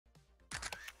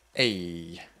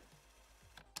Hey.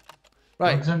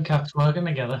 Right. Dogs and cats working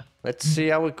together. Let's see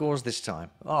how it goes this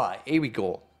time. Alright, here we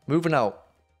go. Moving out.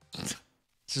 This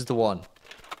is the one.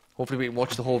 Hopefully we can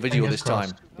watch the whole video this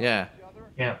time. Yeah.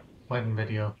 Yeah, wedding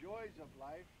video.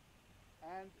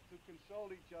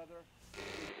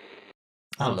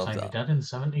 I love that. Your dad in the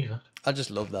 70s. I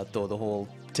just love that though, the whole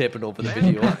taping over the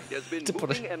video. Has been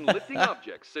moving and lifting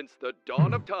objects since the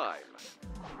dawn of time.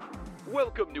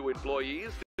 Welcome new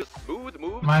employees to Smooth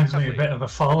Moves. Reminds me a bit of the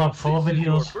Fallout 4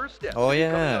 videos. Oh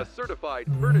yeah. A certified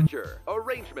furniture,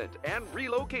 arrangement, and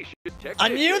relocation technician. I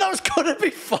knew that was gonna be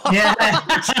fun. Yeah.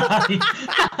 Hey,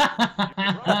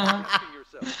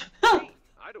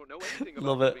 I don't know anything about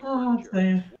Love it. moving furniture.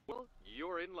 man. Well,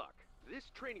 you're in luck. This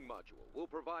training module will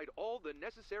provide all the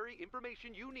necessary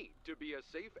information you need to be a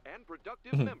safe and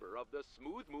productive member of the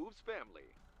Smooth Moves family.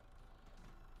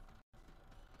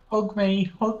 Hug me,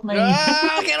 hug me.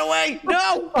 Ah, get away!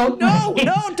 No! Hug No! me.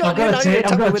 No! Don't I've got do a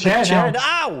that! I've got a With chair the chair. now.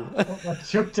 Ow! I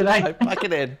shook today. Right, back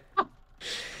it in.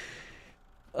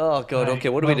 Oh god, Right, okay,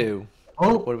 what do we do?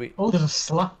 Oh, What do we... oh, there's a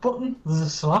slap button. There's a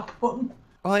slap button.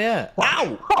 Oh yeah.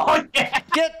 Ow! Oh, yeah.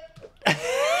 Get...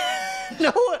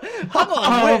 No! Hang on,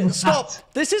 Oh, wait, stop! that.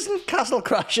 This isn't Castle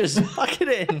Crashers. Back it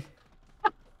in.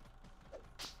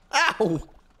 Ow!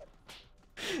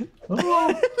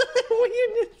 Oh.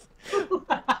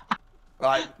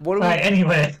 Right, what do Right, we...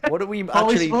 anyway. What do we What are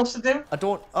we actually... supposed to do? I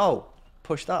don't... Oh.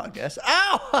 Push that, I guess.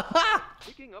 Ow!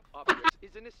 Picking up objects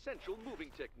is an essential moving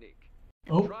technique.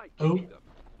 You Oh, try oh. keeping them,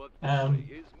 but this way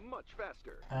is much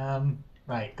faster.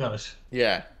 Right, got it.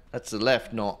 Yeah, that's the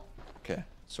left, not... Okay,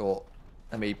 so...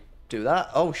 Let me do that.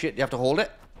 Oh, shit, you have to hold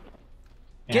it.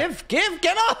 Yeah.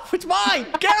 Get off! It's mine!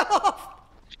 Get off!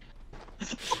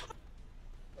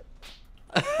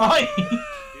 Oi. Did you know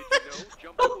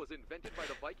jumping was invented by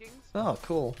the Vikings? Oh,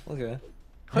 cool. Okay.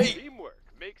 Teamwork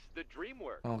makes the dream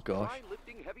work. Oh, gosh. Try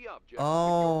lifting heavy objects with your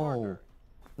Oh. partner.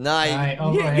 Nah, Right,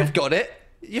 over yeah, here. you've got it.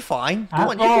 You're fine. Go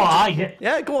on, you oh, can... yeah.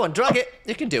 Yeah, go on, drag it.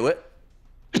 You can do it.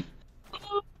 There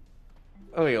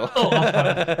we go. Oh,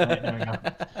 right, there we go.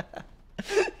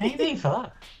 Anything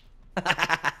for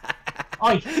that?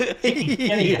 Oi, Chicky,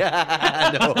 get here.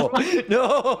 Yeah, no.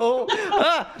 No.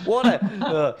 Ah, water.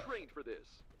 Trained for this.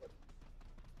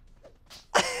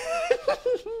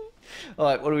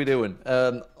 Alright, what are we doing?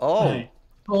 Oh. Right.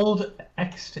 Hold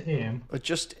X to aim.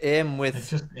 Just aim with... It's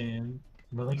just aim.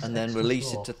 Release and then X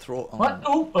release to it to throw... Oh. What?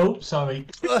 Oh, sorry.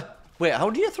 Wait, how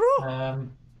do you throw?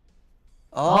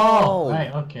 Oh,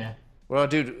 right, okay. Well,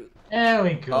 dude... There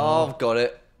we go. Oh, I've got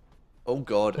it. Oh,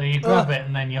 God. So you grab it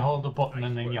and then you hold the button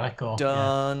and then you let go.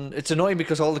 Done. It's annoying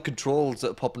because all the controls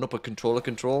that are popping up are controller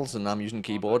controls and I'm using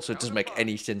keyboard, so it doesn't make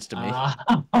any sense to me.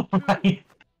 Right.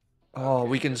 Oh,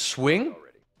 we can swing?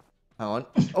 Hang on.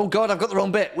 Oh, God, I've got the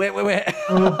wrong bit. Wait.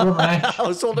 Oh, right. I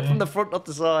was holding it from the front, not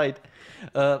the side.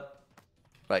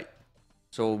 Right.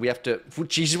 So we have to... Oh,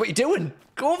 Jesus, what are you doing?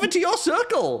 Go over to your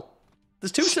circle.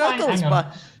 There's two circles. Hang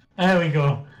on. There we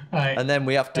go. Right. And then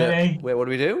we have to... Ready? Wait, what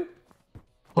do we do?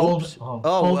 Hold. Oops. Hold,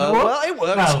 Oh, hold the well, it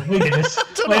worked. Well, we did it. I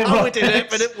don't know how we did it,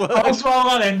 but it worked. All's well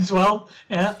that ends well.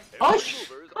 Yeah. Oh,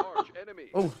 Movers arch enemy.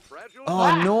 Oh. Fragile Oh,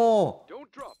 life. no. Don't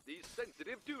drop these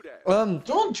sensitive doodads.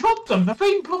 don't drop them. They're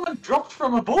being come and dropped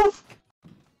from above.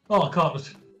 Oh, I caught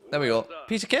it. There we go.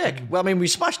 Piece of cake. Well, I mean, we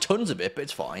smashed tons of it, but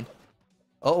it's fine.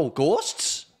 Oh,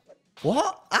 ghosts?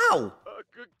 What? Ow!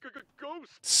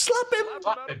 Ghost. Slap him!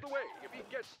 Slap him out of the way if he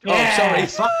gets Yeah, sorry.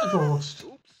 slap the ghost.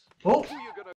 Oops. Oh. Who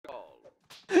you gonna call?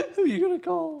 Who are you gonna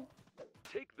call?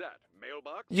 Take that,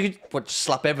 mailbox. You can what,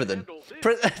 slap everything. Handle this.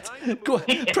 Press, Time to go, move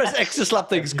on. press X to slap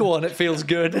things. Go on, it feels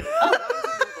good.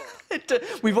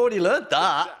 We've already learned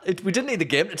that. We didn't need the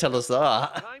game to tell us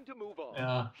that. Time to move on.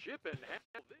 Yeah. Ship and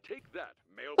handle. Take that,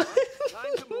 mailbox.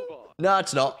 Time to move on. No,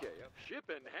 it's not. Okay, ship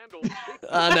and handle.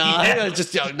 Take Nah, Yeah.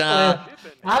 just nah. ship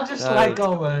and I just No. like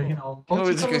all the, you know, No,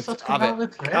 it's multicolours good. that's come Have out of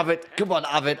it. the tray. Have it. Come on,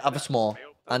 have it. Have a small.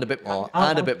 And a bit more.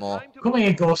 And a bit more. Time to Come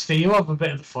here, Ghosty. You have a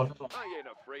bit of fun. I ain't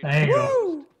afraid. There you go.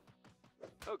 Woo!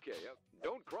 Okay,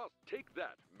 don't cross. Take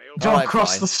that, mailbox. Don't Alright,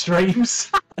 cross fine. the streams.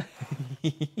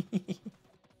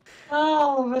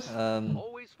 Oh, love it.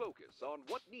 Always focus on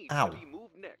what needs Ow. to be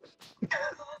moved next.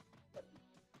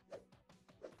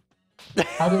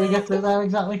 How do we get to there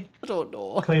exactly? I don't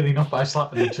know. Clearly not by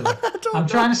slapping each other. I'm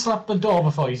trying to slap the door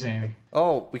before you say anything.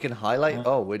 Oh, we can highlight.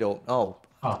 Oh, we don't. Oh.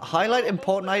 Oh. Highlight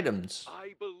important items.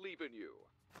 I believe in you.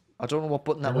 I don't know what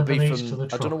button that would be Deliver these to from. the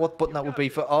I don't know truck. what button that would be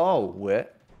for. Oh, wait.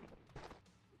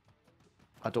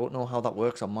 I don't know how that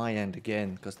works on my end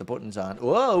again because the buttons aren't.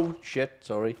 Whoa, shit!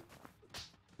 Sorry.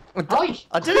 Oi!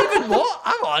 I didn't even what?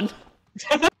 Hang on.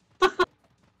 You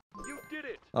did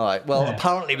it. All right. Well, Yeah.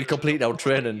 apparently we completed our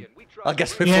training. I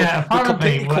guess we're, Yeah, we're apparently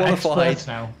completely we're qualified. experts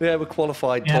now. Yeah, we're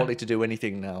qualified Yeah. totally to do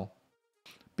anything now.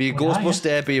 Be a We are,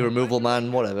 Ghostbuster, be a removal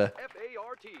man, whatever.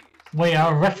 We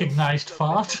are recognised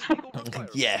fart.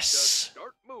 Yes.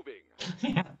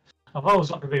 Yeah. I've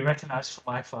always wanted to be recognised for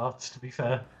my farts, to be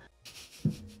fair.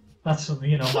 That's,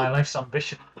 you know, my life's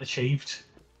ambition achieved.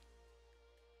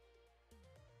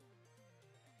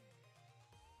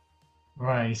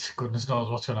 Right, goodness knows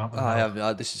what's going to happen.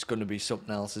 now. This is going to be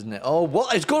something else, isn't it? Oh,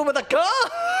 what is going on with the car?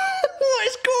 What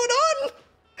is going on?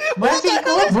 Where's he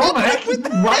going?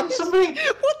 Ransom me?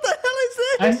 What the hell is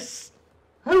this?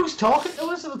 Who's talking to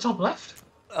us at the top left?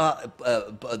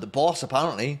 The boss,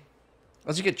 apparently.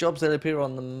 As you get jobs, they'll appear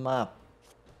on the map.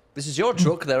 This is your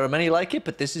truck. There are many like it,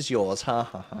 but this is yours. Ha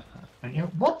ha ha.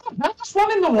 What the hell? There's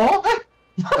one in the water?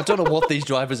 I don't know what these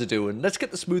drivers are doing. Let's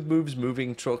get the smooth moves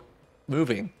moving truck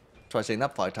moving. Try saying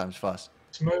that 5 times fast.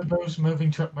 Smooth moves,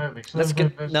 moving truck moving. Let's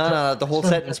get no, the whole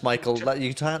sentence, Michael.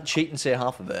 You can't cheat and say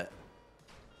half of it.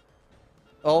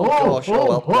 Oh gosh!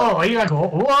 Whoa! Here I go!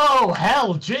 Whoa!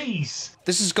 Hell, jeez!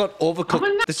 This has got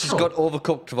overcooked. This has got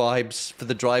overcooked vibes for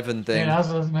the driving thing. It has,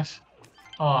 hasn't it?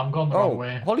 Oh, I'm going the wrong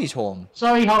way. Holly's home.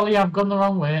 Sorry, Holly, I've gone the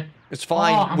wrong way. It's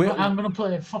fine. Oh, I'm gonna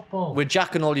play football. We're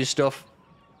jacking all your stuff.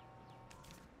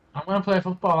 I'm gonna play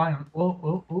football. Hang on.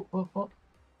 Whoa.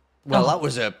 Well, that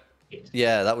was a.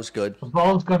 Yeah, that was good. The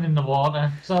ball's gone in the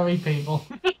water. Sorry, people.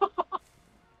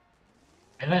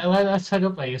 Let's head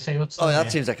up there. You see what's. Oh, that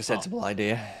seems like a sensible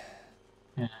idea.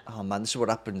 Yeah. Oh man, this is what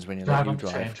happens when you Drive let you on the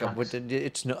drive. train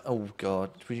It's not. Oh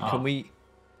god, can we?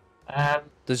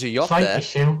 There's a yacht slight there.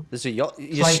 Issue. There's a yacht.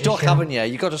 You're Slight stuck, issue. haven't you?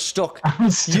 You got us stuck. I'm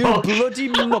stuck. You bloody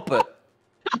muppet.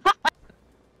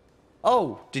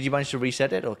 Oh, did you manage to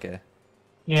reset it? Okay.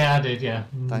 Yeah, I did. Yeah.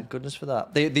 Thank goodness for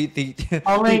that. They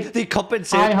Holly. they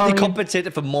compensate. Hi, Holly. They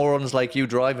compensated for morons like you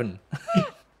driving.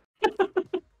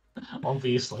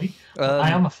 Obviously, I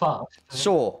am a fart.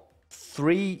 So,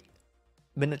 3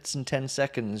 minutes and 10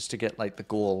 seconds to get like the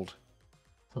gold.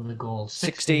 For the goal.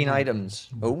 16 items.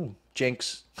 Oh,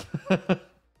 jinx.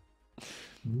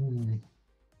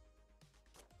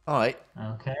 All right.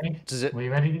 Okay. Does it? Are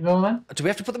you ready to go then? Do we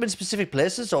have to put them in specific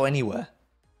places or anywhere?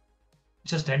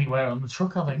 Just anywhere on the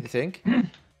truck, I You think. think?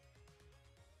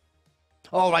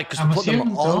 Oh, right, because I'm we put them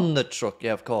assuming so. on the truck.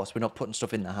 Yeah, of course. We're not putting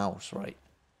stuff in the house, right?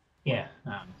 Yeah.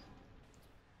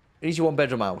 Easy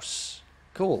 1-bedroom house.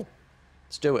 Cool.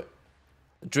 Let's do it.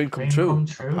 A dream come Dream true, come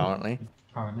true. apparently.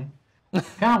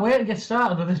 Can't wait to get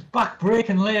started with this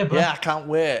back-breaking labour. Yeah, I can't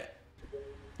wait.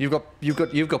 You've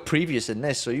got previous in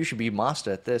this, so you should be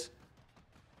master at this.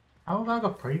 How have I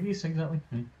got previous exactly?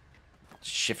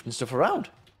 Shifting stuff around.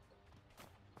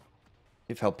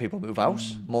 You've helped people move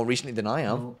house more recently than I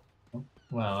have.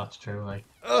 Well, that's true. Like.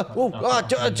 Does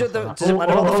it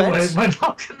matter about the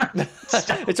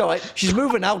fence? It's all right. She's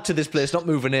moving out to this place, not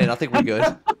moving in. I think we're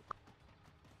good.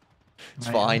 It's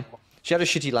fine. She had a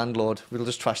shitty landlord. We'll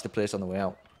just trash the place on the way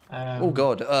out. Oh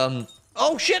god.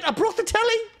 Oh shit! I broke the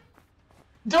telly.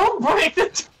 Don't break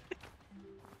it.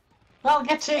 That'll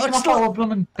get taken off our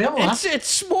blooming bill. It's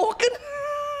smoking.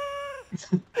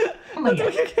 No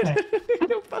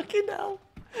fucking hell.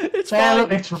 It's fine.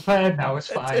 Look, it's repaired now. It's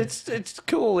fine. It's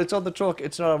cool. It's on the truck.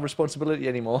 It's not our responsibility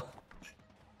anymore.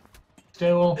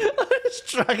 Still. Just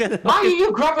dragging it. Why are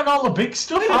you grabbing all the big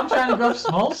stuff? I'm trying to grab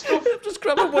small stuff. I'm just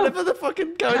grabbing whatever the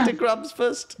fucking character grabs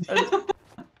first.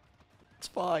 It's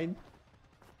fine.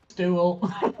 Stool.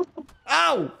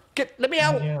 Ow! Let me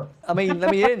out! Yeah. I mean,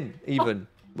 let me in, even.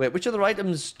 Wait, which other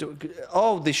items do...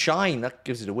 Oh, they shine. That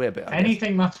gives it away a bit, I guess.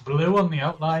 Anything that's blue on the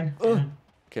outline.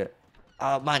 Okay.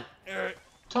 Oh, man.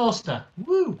 Toaster.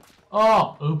 Woo!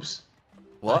 Oh, oops.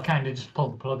 What? I kind of just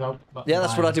pulled the plug out. Yeah,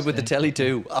 that's what I did with the telly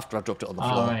too, after I dropped it on the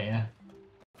floor. Oh, right, yeah.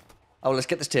 Oh, let's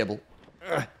get this table.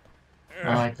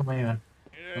 Alright, come here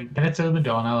then. Get it through the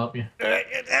door and I'll help you. No,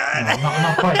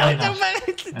 not quite like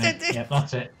that. Yeah,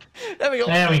 that's it. There we go.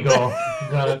 There we go.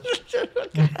 You got it.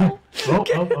 Oh.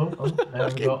 There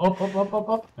we go.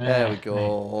 Up. There we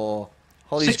go.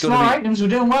 Holly's 6 more items. We're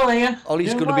doing well here.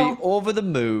 Holly's going to be over the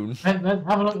moon. Let's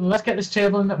have a look. Let's get this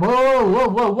table in there.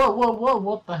 Whoa.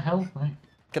 What the hell, mate?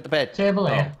 Get the bed. Table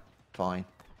here. Fine.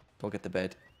 Go get the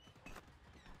bed.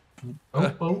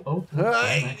 Oh.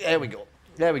 There we go.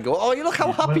 There we go. Oh, you look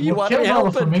how happy you We'll were to be kill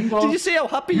all the helping. flamingos. Did you see how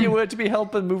happy you were to be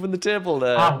helping moving the table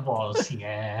there? I was,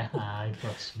 yeah. Aye,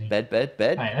 trust me. Bed.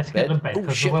 Right, let's get the bed,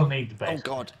 because we will need the bed. Oh,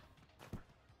 God.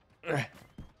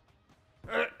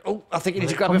 Oh, I think you need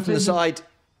to grab it from the side.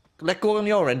 Let go on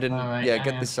your end and, All right, yeah,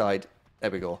 get this side.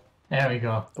 There we go. There we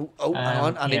go. Oh, hang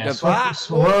on. I need to... Whoa,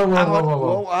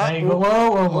 there you go.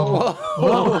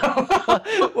 Whoa.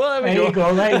 Well, There you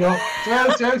go.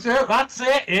 Through. That's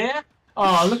it, yeah.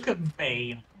 Oh, look at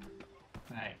me.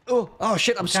 Right. Oh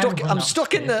shit, I'm stuck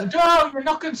in the... Oh, you're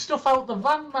knocking stuff out the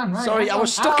van, man. Right, sorry, I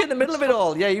was stuck in the middle of it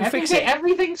all. Yeah, you fix it.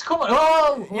 Everything's coming.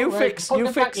 Oh, you fix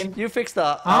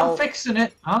that. I'm fixing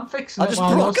it. I just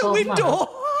broke a window.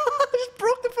 I just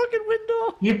broke the fucking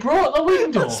window. You broke the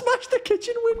window? I smashed the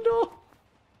kitchen window.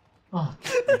 Oh.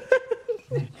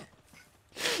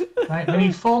 Right, we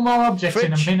need 4 more objects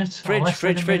in a minute.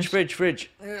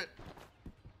 Fridge.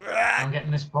 I'm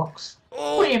getting this box.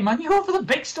 Oh. Wait, man, you go for the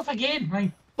big stuff again,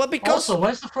 right? Well, because... also,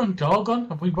 where's the front door gone?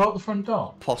 Have we brought the front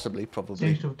door? Possibly, probably.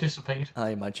 Seems to have disappeared. I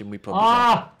imagine we probably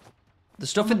have. The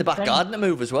stuff in the back garden to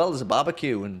move as well. There's a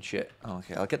barbecue and shit. Oh,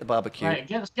 okay, I'll get the barbecue. Right,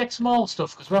 get small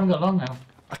stuff, because we haven't got long now.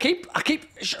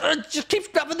 Just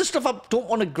keep grabbing the stuff I don't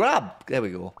want to grab. There we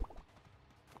go.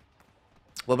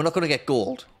 Well, we're not going to get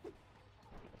gold.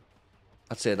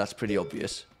 I'd say that's pretty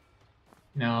obvious.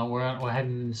 No, we're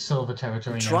heading silver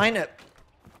territory now. Trying to...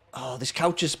 Oh, this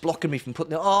couch is blocking me from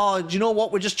putting it... Oh, do you know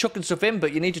what? We're just chucking stuff in,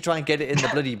 but you need to try and get it in the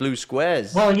bloody blue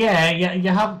squares. Well, yeah, you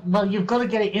have... Well, you've got to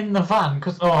get it in the van,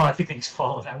 because... Oh, everything's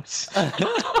fallen out.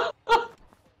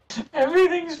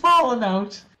 Everything's fallen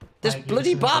out. This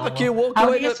bloody barbecue won't go in...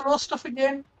 How do you throw stuff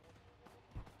again?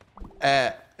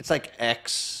 It's like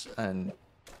X and...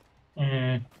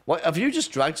 What, have you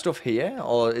just dragged stuff here,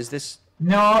 or is this...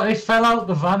 No, it fell out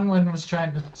the van when I was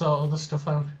trying to sort all the stuff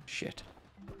out. Shit.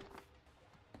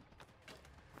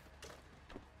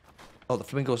 Oh, the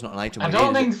flamingo's not an item. I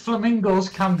don't think flamingos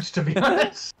count, to be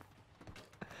honest.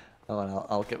 Oh, well,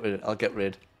 I'll get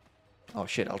rid. Oh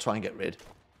shit, I'll try and get rid.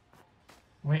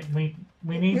 We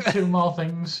need 2 more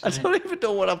things. I don't even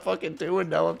know what I'm fucking doing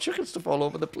now. I'm chucking stuff all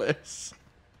over the place.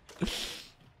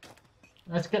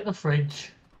 Let's get the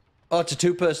fridge. Oh, it's a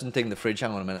 2-person thing, the fridge.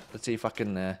 Hang on a minute. Let's see if I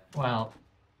can... Well,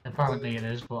 apparently it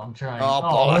is, but I'm trying.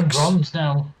 Oh, we're in bollocks. bronze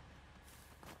now.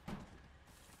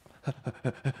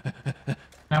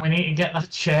 Now we need to get that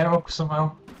chair up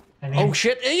somehow. Oh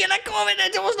shit! You let go of it!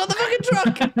 It was not the fucking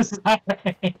truck!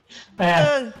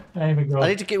 There we go. We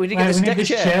need to get this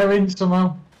chair in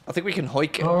somehow. I think we can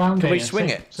hike it. Can we swing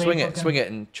it? Swing it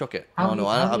and chuck it. How do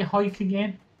you hike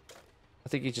again? I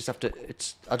think you just have to...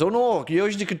 I don't know. You're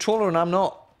using the controller and I'm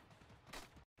not.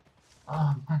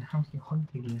 Oh man, how do you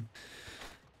hike again?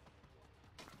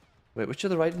 Wait, which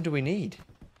other item do we need?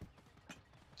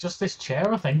 Just this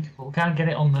chair, I think. But we can't get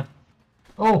it on the...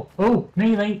 Oh,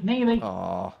 nearly.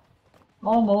 Oh.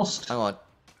 Almost. Hang on.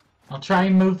 I'll try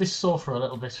and move this sofa a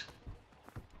little bit.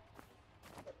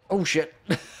 Oh shit.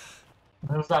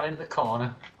 Move that in the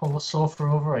corner. Pull the sofa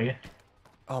over here.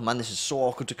 Oh man, this is so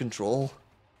awkward to control.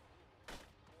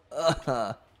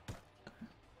 Get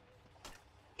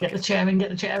the chair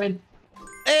in.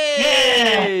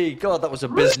 Hey! Yeah! God, that was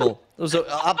abysmal. That was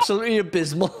absolutely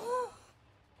abysmal.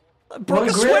 I broke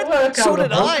a sweat. So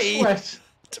did I.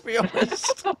 To be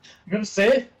honest. I'm gonna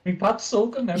say, my pad's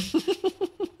soaking now.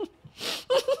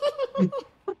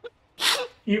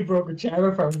 You broke a chair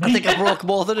apparently. I think I broke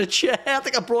more than a chair. I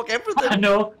think I broke everything. I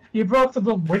know. You broke the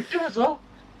window as well.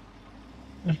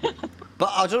 But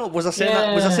I don't know. Was I saying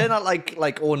that? Was I saying that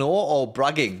like oh no, or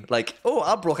bragging? Like, oh,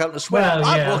 I broke out in a sweat. Well,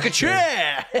 I broke a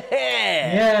chair.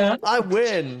 Yeah. I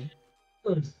win.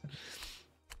 Good.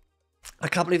 I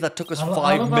can't believe that took us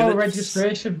 5 minutes. Our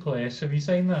registration place. Have you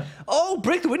seen that? Oh,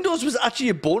 break the windows was actually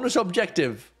a bonus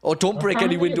objective. Or don't break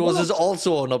any windows is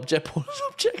also an bonus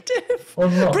objective.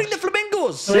 Unlocked. Bring the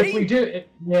flamingos. So see? if we do it,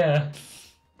 yeah.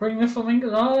 Bring the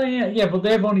flamingos. Oh yeah, but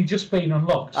they've only just been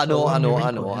unlocked. I know.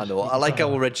 I like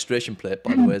our registration plate,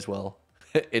 by the way, as well.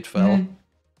 It fell.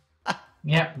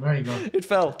 Yeah, very good. It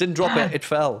fell. Didn't drop it. It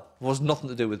fell. It was nothing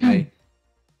to do with me.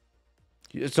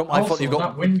 It's not my fault you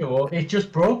got that window. It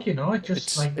just broke, you know. It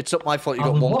just it's not my fault you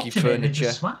got wonky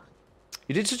furniture.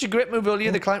 You did such a great move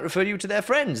earlier. The client referred you to their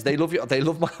friends. They love you. They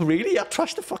love my. Really? I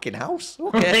trashed the fucking house.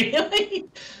 Okay. Really?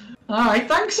 All right.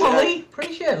 Thanks, Ollie.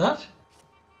 Appreciate that.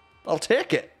 I'll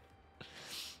take it.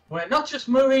 We're not just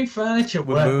moving furniture.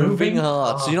 We're moving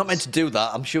hearts. So you're not meant to do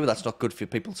that. I'm sure that's not good for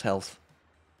people's health.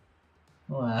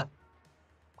 Well,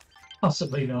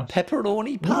 possibly not.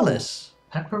 Pepperoni Palace.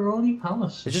 Pepperoni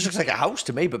Palace. It just looks like a house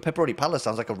to me, but Pepperoni Palace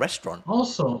sounds like a restaurant.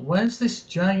 Also, where's this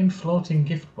giant floating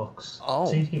gift box? Oh,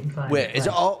 see if you can find where it. Is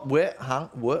it? Oh, where?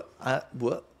 What?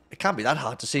 It can't be that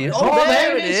hard to see. Oh,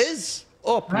 there it is.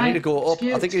 Up. Right. We need to go up.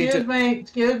 I think we need to.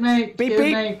 Excuse me. Beep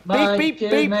beep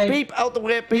beep beep out the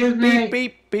way. Beep beep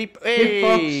beep beep.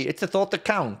 Hey, it's the thought that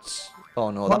counts.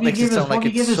 Oh no, that makes it sound like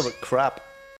it's some crap.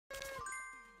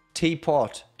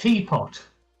 Teapot. Teapot.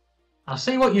 I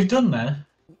see what you've done there.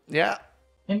 Yeah.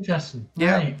 Interesting.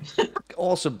 Yeah. Right.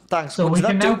 Awesome. Thanks. So What we does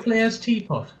can that now do? play as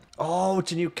Teapot. Oh,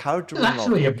 it's a new character. It's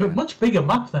actually a much bigger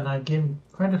map than I gave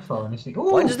credit for. And you think,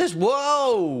 Why does this?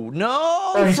 Whoa!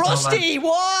 No, Very Frosty!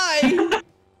 Why?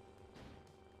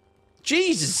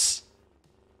 Jesus!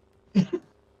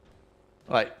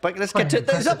 Right, but let's get to.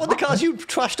 Is that one of the cars you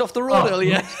trashed off the road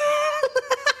earlier?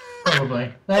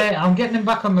 Probably. There, I'm getting him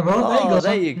back on the road. There you go.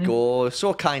 There you go.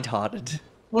 So kind-hearted.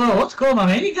 Whoa, what's going on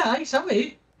here, guys? Have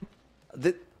we?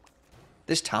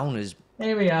 This town is.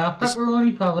 Here we are,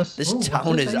 Pepperoni Palace. This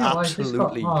town is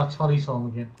absolutely. Oh, it's Holly's home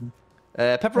again.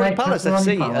 Pepperoni Palace. Let's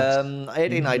see. Palace.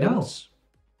 18 items.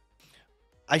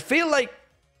 I feel like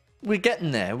we're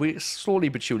getting there. We're slowly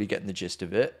but surely getting the gist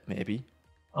of it. Maybe.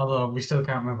 Although we still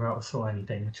can't remember how to throw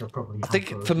anything, which will probably. I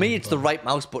think for me it's the right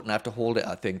mouse button. I have to hold it.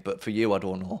 I think, but for you, I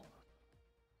don't know.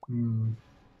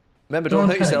 Remember, don't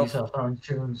hurt yourself.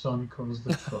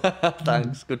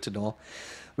 Thanks. Good to know.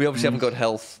 We obviously haven't got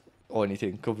health or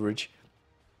anything coverage.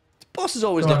 The boss is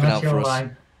always looking out for us.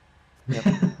 Yep.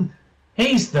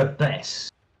 He's the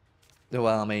best. Well,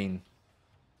 I mean,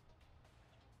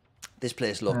 this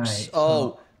place looks.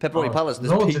 Pepperoni Palace.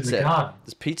 There's pizza.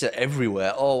 There's pizza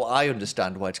everywhere. Oh, I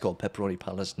understand why it's called Pepperoni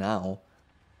Palace now.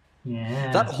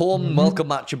 Yeah. That home welcome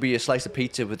mat should be a slice of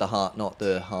pizza with the heart, not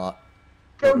the heart.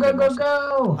 Go, go, go,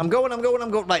 go! I'm going.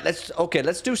 Right,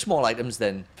 let's do small items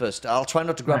then first. I'll try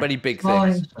not to grab any big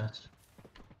things.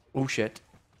 Oh shit!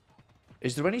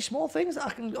 Is there any small things that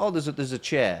I can? Oh, there's a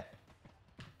chair.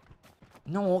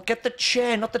 No, get the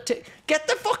chair, not the get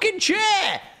the fucking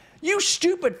chair! You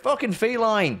stupid fucking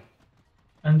feline!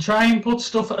 And try and put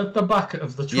stuff at the back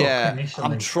of the truck initially.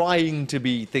 I'm trying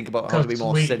to think about how to be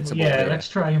more sensible. Yeah, let's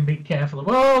try and be careful.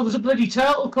 Whoa, there's a bloody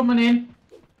turtle coming in!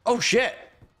 Oh shit!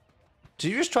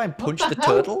 Did you just try and punch the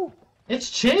turtle? It's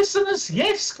chasing us,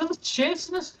 yes, because it's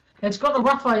chasing us. It's got a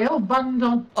Raphael band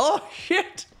on. Oh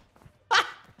shit!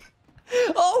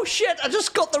 Oh shit! I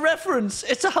just got the reference.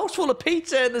 It's a house full of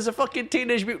pizza and there's a fucking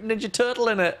Teenage Mutant Ninja Turtle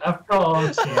in it. Of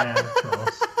course, yeah, of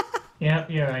course. Yeah,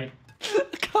 you're right.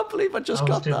 I can't believe I just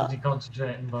got that. I was too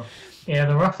concentrating, but yeah,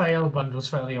 the Raphael band was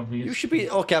fairly obvious. You should be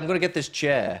okay. I'm gonna get this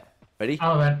chair. Ready?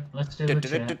 Oh then, let's do the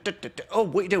chair. Oh,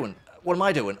 what are you doing? What am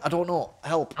I doing? I don't know.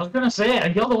 Help. I was gonna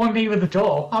say, you're the one near with the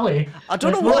door, Ali. I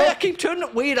don't know why I keep turning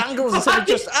at weird angles instead of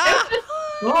just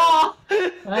Oh!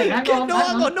 Right, hang on.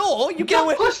 No, you get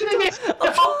away. Pushing it.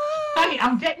 Hey,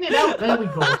 I'm getting it out. There we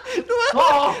go.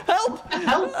 Help!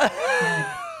 Help!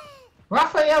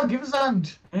 Raphael, give us a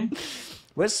hand.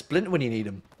 Where's Splinter when you need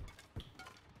him?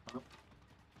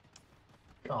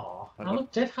 Oh, I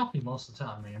look dead happy most of the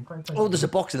time, man. I'm quite there's a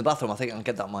box in the bathroom. I think I can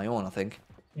get that on my own, I think.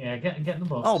 Yeah, get the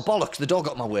box. Oh, bollocks. The dog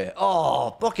got in my way.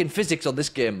 Oh, fucking physics on this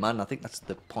game, man. I think that's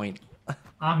the point.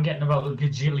 I'm getting about a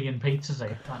gajillion pizzas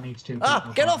here. That needs to.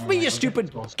 Get off me, you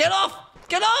stupid! Get off!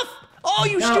 Get off! Oh,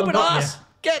 you stupid ass!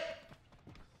 Get!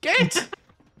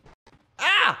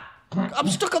 I'm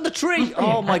stuck on the tree!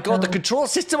 Oh my god, the control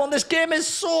system on this game is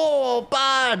so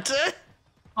bad!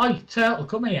 Oi, turtle,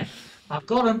 come here. I've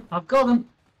got him.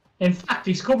 In fact,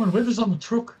 he's coming with us on the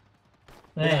truck.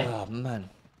 There. Oh, man.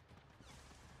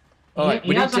 Alright,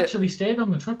 he has actually stayed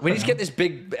on the truck. We need to get this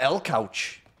big L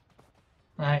couch.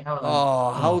 Right,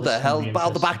 how the hell?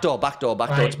 Oh, the back door,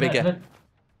 it's bigger.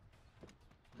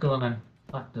 Go on then,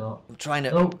 back door. I'm trying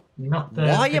to... Oh, not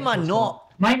there. Why am I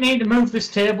not? Might need to move this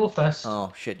table first.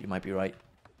 Oh, shit, you might be right.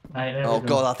 Right, there we go.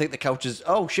 God, I think the couch is...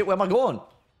 Oh, shit, where am I going?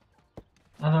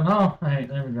 I don't know. Right,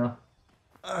 there we go.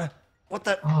 What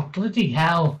the... Oh, bloody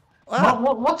hell.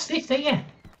 What's this here?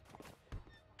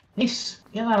 This.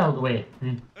 Get that out of the way.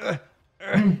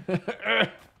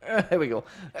 Here we go.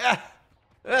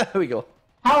 Here we go.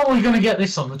 How are we going to get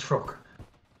this on the truck?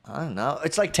 I don't know.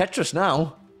 It's like Tetris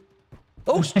now.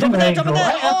 Oh, jump in there.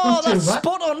 Oh, that's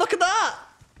spot on. Look at that.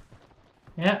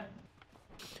 Yeah.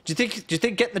 Do you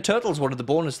think getting the turtle's one of the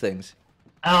bonus things?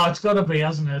 Oh, it's got to be,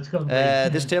 hasn't it? It's got to be.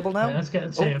 This table now? Yeah, let's get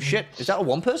the table. Oh, shit. Is that a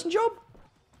one-person job?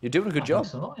 You're doing a good job. I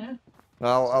think so, yeah.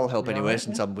 Well, I'll help anyway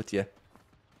since I'm with you.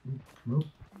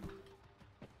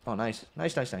 Oh, nice.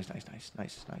 Nice.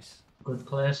 Good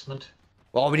placement.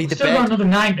 Oh, we need the bed. Still got another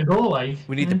 9 to go, like.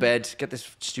 We need the bed. Get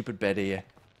this stupid bed here.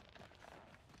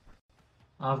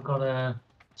 I've got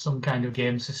some kind of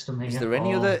game system here. Is there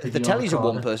any other... The telly's a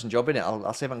one-person job, innit?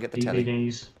 I'll see if I can get the telly.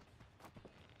 DVDs.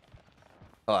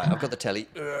 Alright, I've got the telly.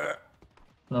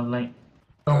 Lovely.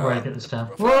 Don't break it this time.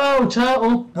 Whoa,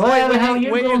 turtle! Where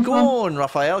you going,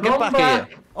 Raphael? Get back here.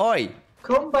 Oi!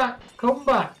 Come back!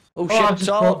 Oh shit,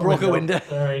 Turtle broke a window.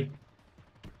 Sorry.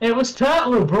 It was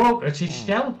Turtle who broke it, his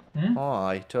shell. Yeah? Oh,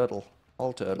 aye, Turtle.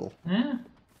 All Turtle. Yeah.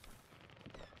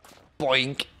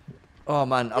 Boink. Oh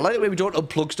man, I like the way we don't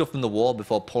unplug stuff from the wall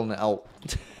before pulling it out.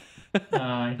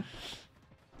 Aye.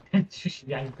 Just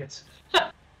yank it.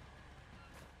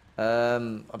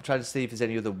 I'm trying to see if there's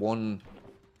any other one.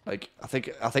 Like, I think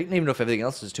even if everything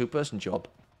else is a 2-person job.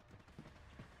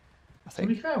 I To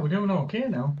be think. fair, we're doing okay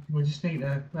now. We just need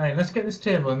to... Right, let's get this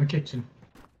table in the kitchen.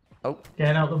 Oh.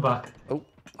 Get out the back. Oh.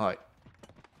 Alright.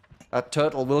 That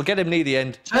turtle, we'll get him near the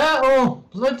end. Turtle!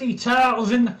 Bloody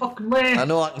turtle's in the fucking way! I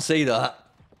know I can see that.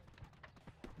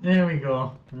 There we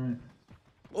go. Right.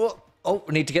 Oh,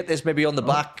 we need to get this maybe on the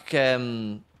back.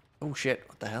 Oh shit,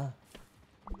 what the hell?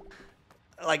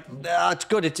 Like, it's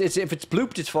good. It's if it's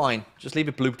blooped, it's fine. Just leave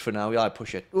it blooped for now. Yeah, I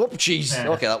push it. Oh, jeez. Yeah.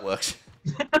 Okay, that works.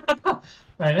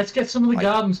 Right, let's get some of the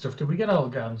garden stuff. Did we get all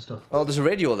the garden stuff? Oh, there's a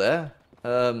radio there.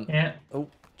 Yeah. Oh,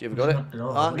 you ever got it?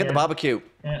 Ah, get the barbecue.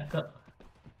 Yeah,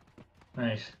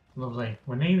 Right, lovely.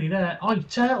 We're nearly there. Oh, you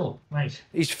turtle. Right.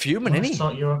 He's fuming, isn't he?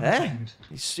 Thought you were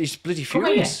He's bloody Come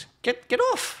furious. Get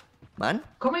off, man.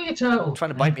 Come here, turtle. Trying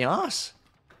to bite me ass.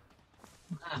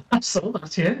 I saw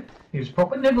that, yeah. He was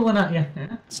proper nibbling at you.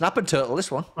 Yeah. Snapping turtle,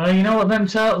 this one. Well, you know what them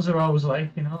turtles are always like.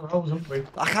 You know, they're always hungry.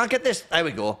 I can't get this. There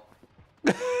we go.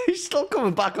 He's still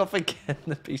coming back off again,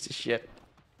 the piece of shit.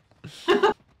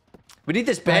 We need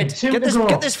this bed. Right,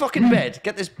 get this fucking bed.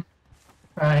 Get this.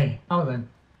 Right, how then?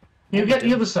 You get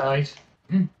the other side.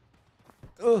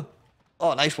 Oh,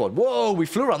 nice one. Whoa, we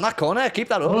flew around that corner. Keep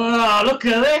that up. Whoa, look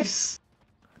at this.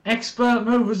 Expert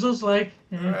movers, us like.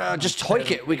 Just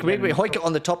hoik it. We can hoik it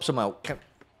on the top somehow.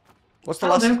 What's the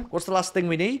last thing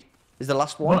we need? Is the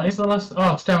last one? What is the last?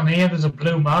 Oh, it's down here. There's a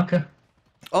blue marker.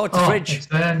 Oh, it's a fridge. It's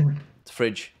there. It's a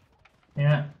fridge.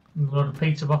 Yeah, a load of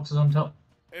pizza boxes on top.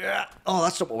 Yeah. Oh,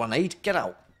 that's not what I need. Get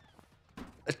out.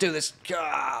 Let's do this.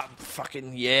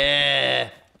 Fucking yeah.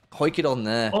 Hoik it on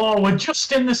there. Oh, we're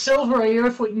just in the silver here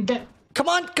if we can get... Come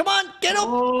on, get up.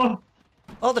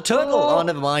 Oh, The turtle. Oh,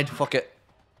 never mind. Fuck it.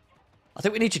 I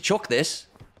think we need to chuck this.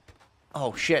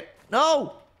 Oh, shit.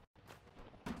 No.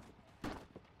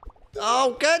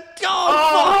 Oh, good.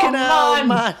 Oh, fucking hell,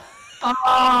 man.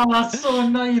 Oh, that's so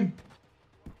annoying.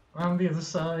 Round the other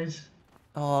side.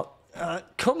 Oh,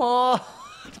 come on.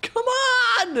 Come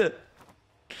on.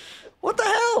 What the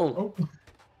hell? Oh.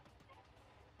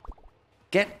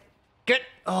 Get.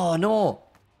 Oh, no.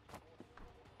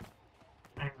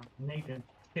 Hang on, I need to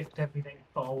shift everything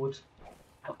forward.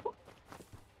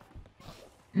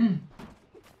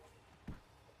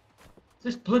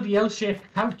 This bloody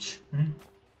L-shaped couch.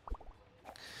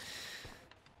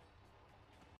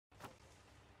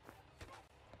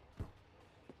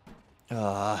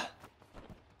 No!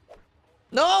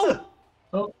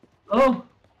 Oh!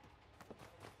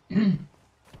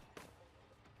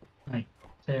 Right,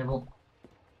 table.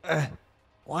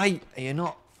 Why are you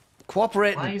not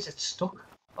cooperating? Why is it stuck?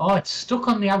 Oh, it's stuck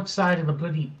on the outside of the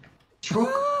bloody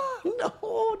truck.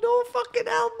 No fucking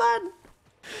hell, man.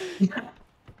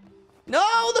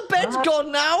 No, the bed's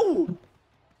gone now.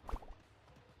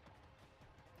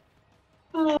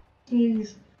 Oh,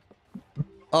 jeez.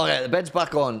 Okay, the bed's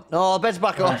back on. No, the bed's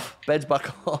back off. Bed's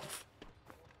back off.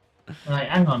 Right,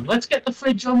 hang on. Let's get the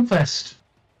fridge on first.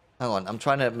 Hang on, I'm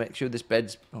trying to make sure this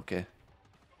bed's okay.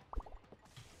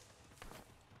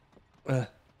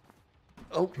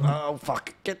 Oh,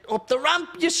 fuck. Get up the ramp,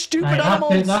 you stupid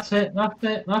animals. That's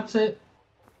it.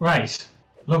 Right,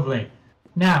 lovely.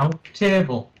 Now,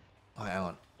 table. Oh, hang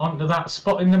on. Onto that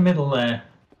spot in the middle there.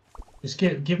 Just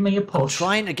give me a push. I'm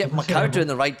trying to get my character in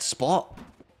the right spot.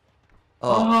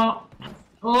 Oh,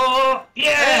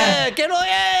 yeah! Get on,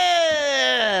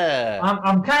 yeah!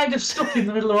 I'm kind of stuck in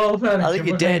the middle of all the furniture. I think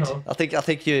you're dead. I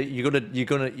think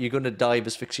you're gonna die of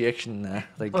asphyxiation there.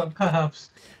 Like perhaps.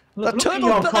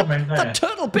 that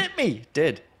turtle bit me.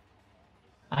 Did.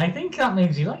 I think that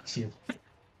means he likes you.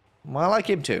 Well, I like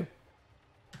him too.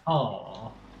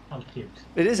 Oh, how cute.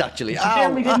 It is actually.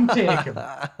 We didn't take him.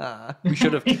 We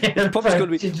should have. Yeah, Probably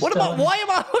going to be. What about? Why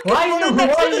am I? Why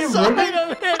are you running?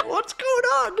 Of it? What's going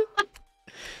on?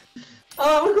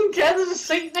 Oh, we couldn't care. There's a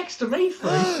seat next to me,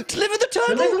 please. Deliver the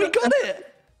turtle. We got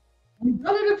it. We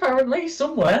got it apparently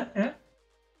somewhere. Yeah.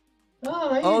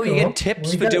 Oh, you get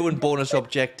tips for doing bonus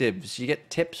objectives. You get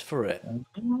tips for it.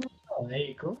 Oh, there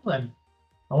you go then.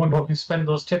 I wonder what we can spend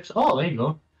those tips. Oh, there you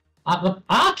go. At the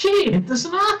arcade. There's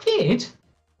an arcade.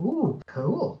 Ooh,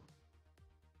 cool.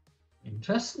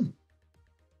 Interesting.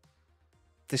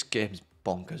 This game's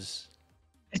bonkers.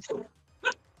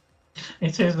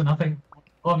 It is, and I think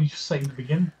only just saying the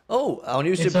beginning. Oh, our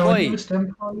newest It's employee. our newest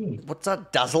employee. What's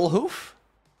that? Dazzle hoof?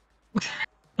 It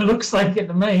looks like it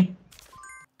to me.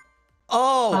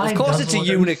 Oh, Hi, of course it's a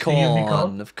Dazzle,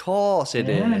 unicorn. Of course it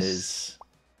Yes. is.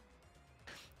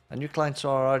 A new client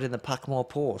saw our ad in the Packmore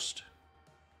Post.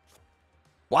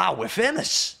 Wow, we're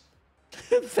famous.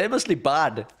 Famously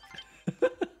bad.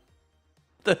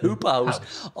 The hoop house.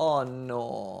 Oh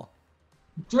no.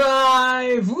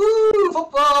 Drive! Woo!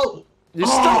 Football! You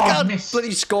still can't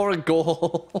bloody score a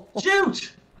goal.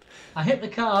 Shoot! I hit the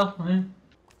car.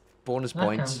 Bonus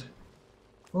points.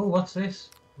 Oh, what's this?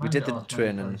 We did the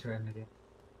training.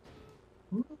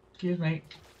 Ooh, excuse me.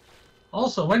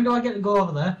 Also, when do I get to go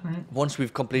over there? Once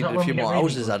we've completed a few more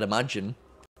houses, I'd imagine.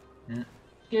 Yeah.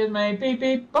 Excuse me, beep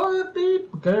beep, beep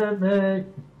beep, good me.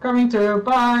 Coming through,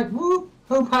 bye, woo,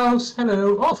 hoop house,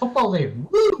 hello, oh, football game,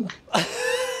 woo!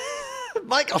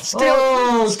 Michael,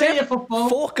 stay football.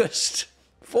 Focused.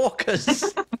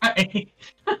 Focus.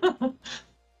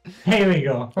 Here we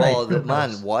go. Right, oh,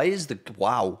 man, why is the...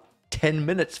 Wow. 10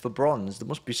 minutes for bronze. There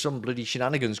must be some bloody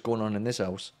shenanigans going on in this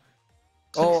house.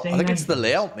 Oh, I think it's the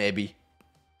layout, maybe.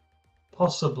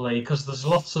 Possibly, because there's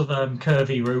lots of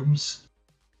curvy rooms.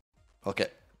 Okay.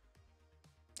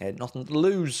 Had nothing to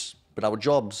lose but our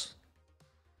jobs.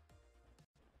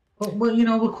 Well, you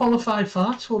know, we're qualified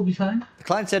for it, so we'll be fine. The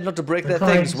client said not to break their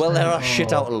things. Well, they're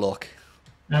shit out of luck.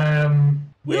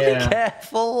 Be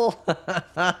careful.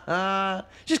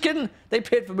 Just kidding. They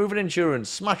paid for moving insurance.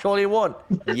 Smash all you want.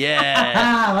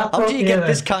 Yeah. How do you get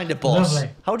this kind of boss? Lovely.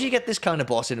 How do you get this kind of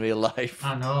boss in real life?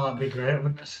 I know, that'd be great,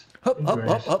 wouldn't it? Up.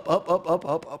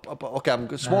 Okay,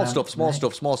 I'm small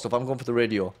stuff. I'm going for the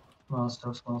radio. Small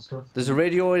stuff. There's a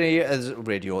radio in here. There's a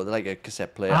radio, like a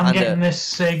cassette player. I'm getting this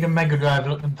Sega Mega Drive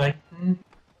looking thing.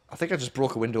 I think I just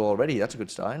broke a window already. That's a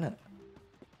good start, isn't it?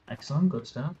 Excellent, good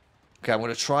start. Okay, I'm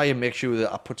going to try and make sure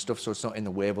that I put stuff so it's not in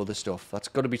the way of other stuff. That's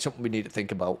got to be something we need to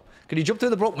think about. Can you jump through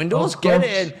the broken windows? Get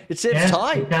in. It saves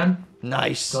time. You can.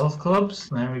 Nice. Golf clubs.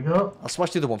 There we go. I'll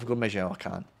smash the other one for good measure. I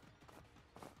can't.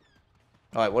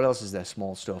 All right, what else is there?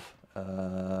 Small stuff.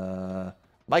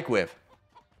 Microwave.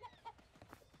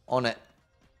 On it.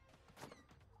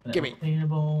 Gimme.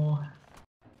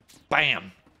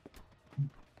 Bam.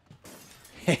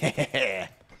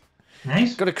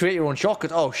 Nice. Got to create your own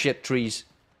shortcut. Oh shit, trees.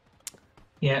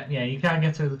 Yeah, you can't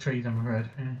get through the trees, I'm afraid.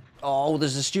 Yeah. Oh,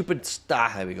 there's a stupid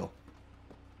star. There we go.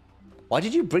 Why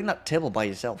did you bring that table by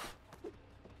yourself?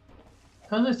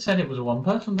 Because it said it was a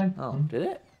one-person thing. Oh, did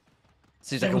it?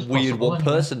 Seems like a weird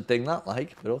one-person thing, that,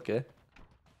 like, but okay.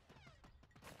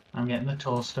 I'm getting the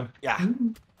toaster. Yeah.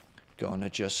 Gonna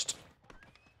just...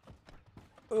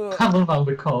 I love how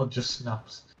the cord just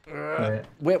snaps.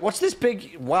 Wait, what's this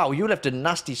big... Wow, you left a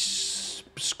nasty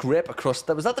scrape across...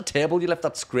 Was that the table? You left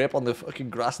that scrape on the fucking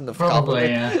grass and the carpet? Probably,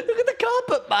 yeah. Look at the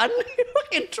carpet, man! You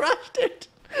fucking trashed it!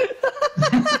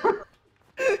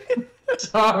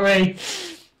 Sorry.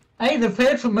 Hey, they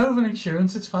paid for moving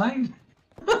insurance, it's fine.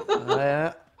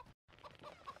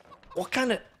 What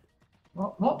kind of...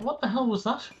 What the hell was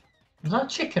that? Was that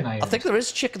chicken? I think there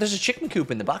is chicken. There's a chicken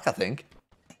coop in the back, I think.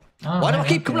 Oh, why do I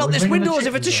keep coming out this windows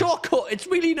if it's a shortcut? It's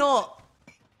really not.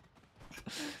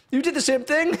 You did the same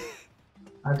thing.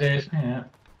 I did, yeah.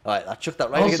 Alright, I chucked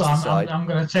that right against the side. I'm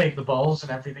going to take the balls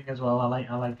and everything as well. I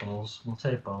like balls. We'll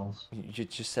take balls. You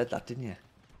just said that, didn't you?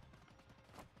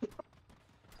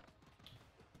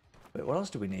 Wait, what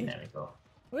else do we need? There we go.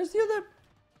 Where's the other...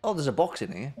 Oh, there's a box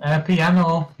in here.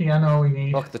 Piano we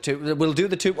need. Look, the two. We'll do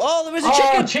the two. Oh, there is a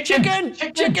chicken!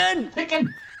 Chicken!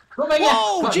 Come here!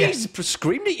 Whoa, jeez,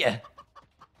 screamed at you.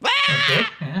 Okay,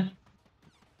 yeah.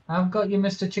 I've got you,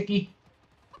 Mr. Chickie.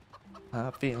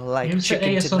 I feel like you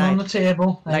chicken sit tonight. On the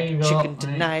table. There like you go. Chicken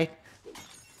tonight.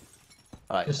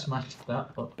 Alright. Just smashed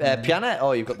that. But, piano?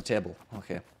 Oh, you've got the table.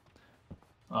 Okay.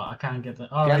 Oh, I can't get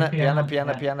that. Piano. Piano.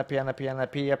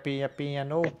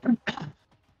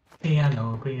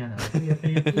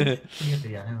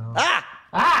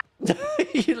 Ah!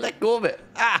 You let go of it.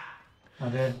 Ah! I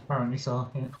did, apparently so,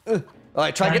 yeah.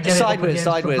 Alright, try and get the sideways,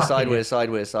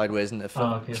 isn't it?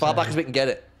 As far back as we can get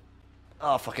it.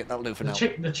 Oh, fuck it, that'll do for now.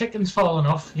 The chicken's falling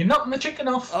off. You're knocking the chicken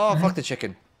off. Oh, fuck the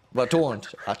chicken. Well, don't,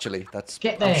 actually. That's...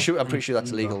 Get there. I'm pretty sure that's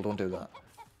illegal, don't do that.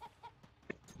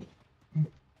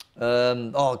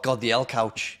 Oh, God, the L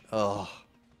couch. Oh.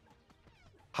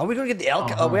 How are we going to get the L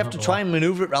couch? Oh, we have to try and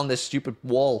maneuver it around this stupid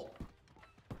wall.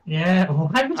 Yeah,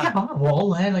 why would you have a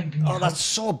wall there? Like, oh, that's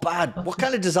so bad. What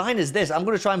kind of design is this? I'm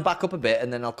going to try and back up a bit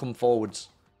and then I'll come forwards.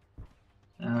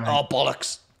 Right. Oh,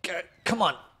 bollocks. Come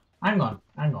on. Hang on.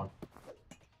 Oh,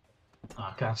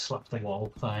 I can't slap the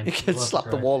wall. Fine. You can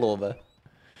slap the wall over.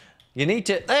 You need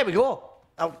to... There we go.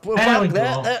 We're there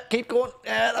back there. Keep going.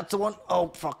 Yeah, that's the one. Oh,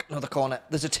 fuck. Another corner.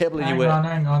 There's a table in your way.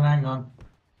 Hang on.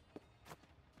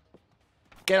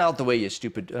 Get out the way, you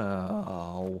stupid...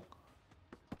 Oh...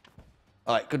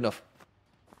 Alright, good enough.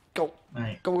 Go.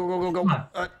 Right. Go.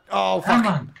 Oh, fuck. Come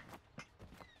on.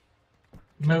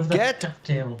 Move the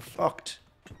table. Fucked.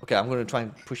 Okay, I'm going to try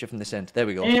and push it from this end. There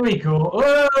we go. Here we go.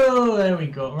 Oh, there we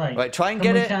go. Right. Right, try and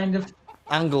Can get we it kind of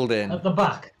angled in. at the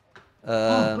back.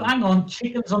 Oh, hang on.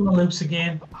 Chicken's on the loose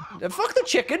again. Fuck the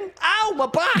chicken! Ow, my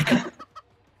back!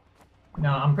 No,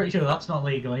 I'm pretty sure that's not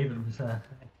legal either, to be fair.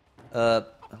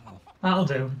 That'll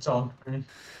do. It's on.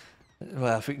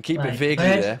 Well, if we can keep it Right, vaguely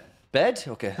bed. there. Bed?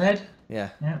 Okay. Bed? Yeah.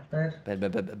 Yeah, bed.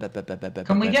 Bed.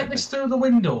 Can we get this through the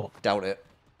window? Doubt it.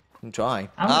 Can try.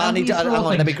 How I need to. do you Hang throw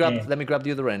on. things here? Let me grab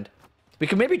the other end. We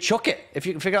can maybe chuck it if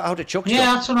you can figure out how to chuck Yeah,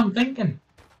 stuff. that's what I'm thinking.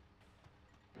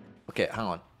 Okay, hang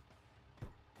on.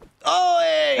 Oh,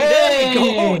 hey, there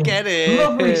we go. Get it.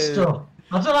 Lovely stuff.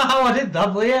 I don't know how I did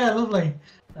that, but yeah, lovely.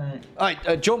 Right. All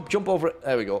right, jump over it.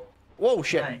 There we go. Whoa,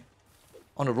 shit. Right.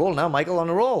 On a roll now, Michael. On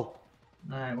a roll.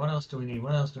 Right, what else do we need?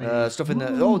 What else do we need? Stuff in the.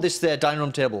 Oh, this there dining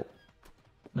room table.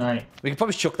 Right. We can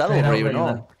probably chuck that Straight over out even ready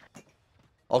on.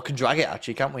 Or can drag it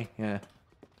actually, can't we? Yeah.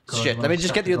 God, Shit. Let me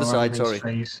just get the other side. Sorry.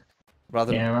 Trees.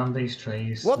 Rather. Yeah, around these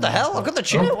trees. What the hell? I've got the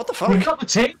chair. What the fuck? You've got the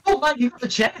table, man. You've got the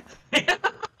chair.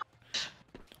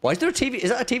 Why is there a TV?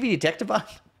 Is that a TV detector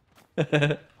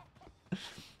van?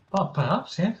 Oh,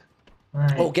 perhaps, yeah.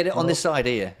 Right. Oh, get it on this side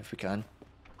here if we can.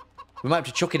 We might have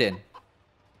to chuck it in.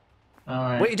 All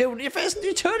right. What are you doing?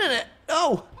 You're turning it.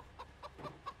 No.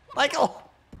 Michael.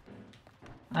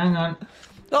 Hang on.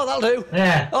 Oh, that'll do.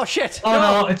 Yeah. Oh shit. Oh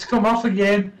no, it's come off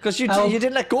again. Because you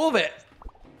didn't let go of it.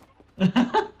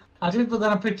 I did, but then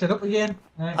I picked it up again.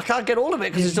 Right. I can't get all of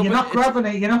it because You're not grabbing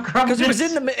it. You're not grabbing it. Because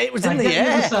it was in the Get the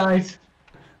air. other side.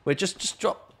 Wait, just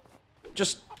drop.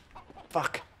 Just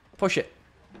fuck. Push it.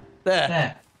 There.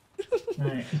 There.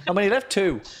 Right. How many left?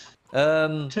 Two.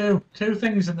 Two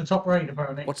things in the top right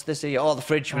apparently. What's this here? Oh, the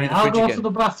fridge. We Right, need the I'll fridge go again. for the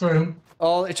bathroom.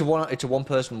 Oh, it's a one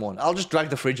person one. I'll just drag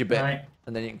the fridge a bit, Right.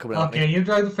 and then you can come in. at Okay, me. you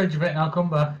drive the fridge a bit and I'll come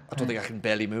back. I don't think I can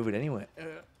barely move it anyway.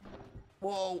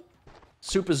 Whoa.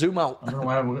 Super zoom out. I don't know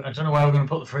where we're going to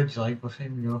put the fridge, like, but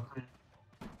here we go.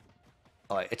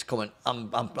 Alright, it's coming.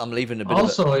 I'm leaving a bit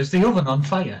Also, of it. is the oven on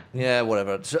fire? Yeah,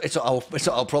 whatever. It's not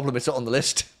our problem. It's not on the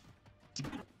list.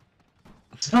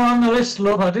 It's not on the list,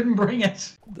 love. I didn't bring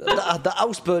it. The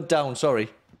house burnt down. Sorry.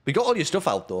 We got all your stuff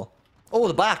out though. Oh,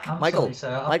 the back, I'm Michael. sorry,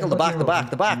 sir. Michael, the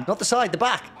back, not the side, the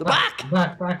back, the back.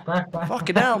 Back.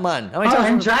 Fucking hell, man. How many Oh,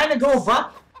 times I'm trying to go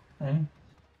back.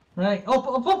 Right,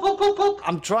 up.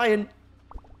 I'm trying.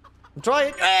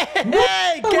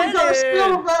 Hey, Oh, we get got a it!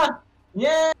 silver.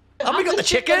 Yeah. Have we got the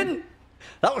chicken?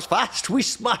 That was fast. We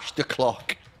smashed the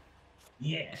clock.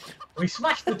 Yeah. We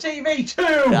smashed the TV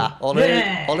too. Yeah,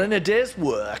 all in a day's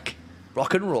work.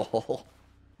 Rock and roll.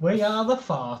 We are the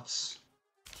farts.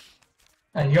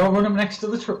 And you're running next to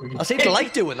the truck. I seem to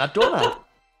like doing that, don't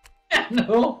I?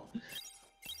 No.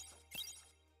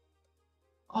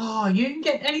 Oh, you didn't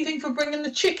get anything for bringing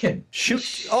the chicken.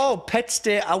 Shoot. Oh, pets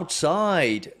stay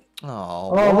outside.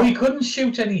 Oh, Oh, we couldn't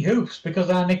shoot any hoops because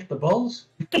I nicked the balls.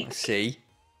 I see.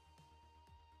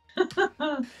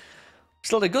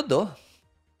 Still they're good though.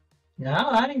 Yeah,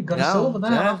 I ain't got a silver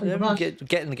now. Yeah,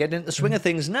 getting into the swing of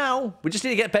things now. We just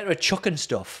need to get better at chucking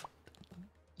stuff.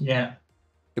 Yeah.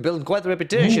 You're building quite the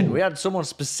reputation. Ooh. We had someone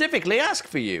specifically ask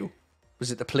for you.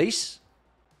 Was it the police?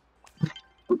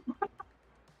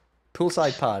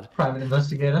 Poolside pad. Private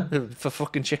investigator. For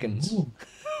fucking chickens. Ooh.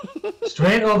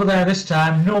 Straight over there this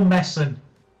time. No messing.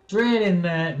 Straight in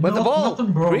there. With the ball.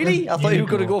 Nothing broken. Really? I thought you were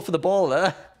going to go for the ball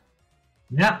there.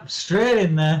 Yep, straight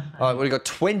in there. Alright, we've got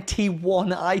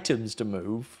 21 items to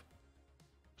move.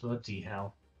 Bloody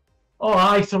hell. Oh,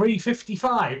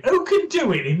 I-355. Who can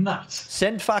do it in that?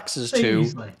 Send faxes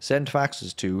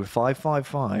to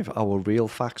 555, our real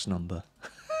fax number.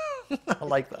 I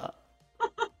like that.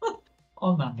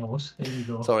 On that note, here we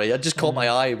go. Sorry, I just caught my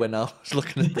eye when I was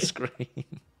looking at the screen.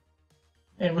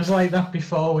 It was like that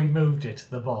before we moved it,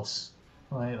 the boss.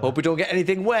 Like Hope we don't get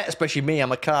anything wet, especially me.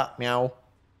 I'm a cat. Meow.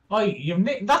 Oh, you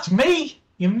nicked. That's me.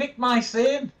 You nicked my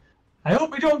saying. I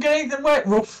hope we don't get anything wet,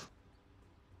 Ruff.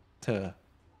 So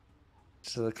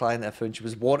the client that furniture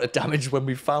was water damaged when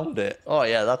we found it. Oh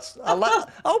yeah, that's. I like.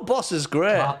 Our boss is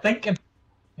great. Start thinking.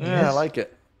 Yeah, I like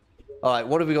it. All right,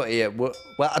 what have we got here? Well,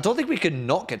 I don't think we can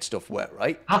not get stuff wet,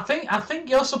 right? I think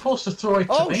you're supposed to throw it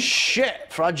to Oh me. shit,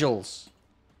 fragiles.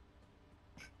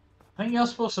 I think you're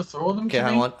supposed to throw them Okay, to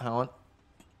me. hang on.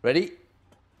 Ready?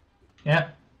 Yeah.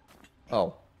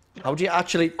 Oh, how do you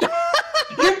actually?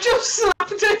 You just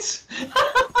slapped it.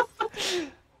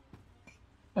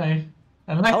 Hey,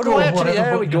 and let How do go I of actually? whatever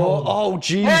There we button you go. hold. Oh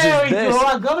Jesus, There we go.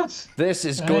 I got it. This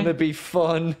is Hey. gonna be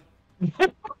fun.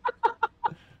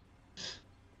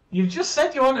 You just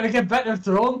said you wanted to get better at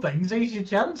throwing things. Here's your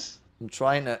chance. I'm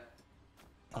trying to.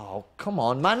 Oh, come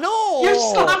on, man. No! You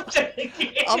slapped it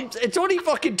again. It's only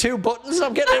fucking 2 buttons.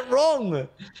 I'm getting it wrong.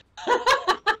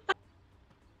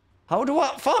 How do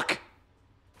I... Fuck!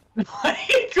 What?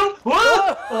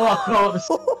 Oh, God.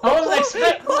 I wasn't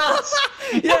expecting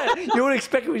that. Yeah, you would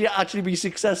expect me to actually be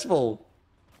successful.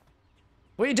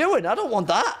 What are you doing? I don't want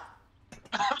that.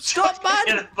 Stop, man!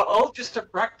 Get a ball just to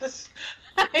practice.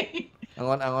 Hang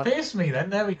on. Face me then,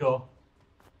 there we go.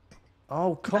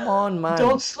 Oh, come on, man.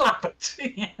 Don't slap it.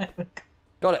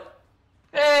 Got it.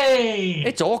 Hey!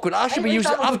 It's awkward. I should be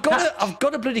using... I've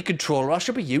got a bloody controller. I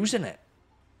should be using it.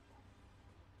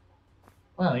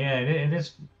 Well, yeah, it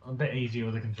is a bit easier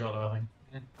with a controller, I think.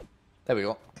 Yeah. There we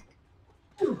go.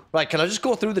 Right, can I just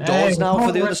go through the doors now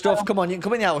for the other stuff? Come on, you can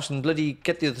come in the house and bloody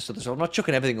get the other stuff. I'm not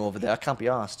chucking everything over there. I can't be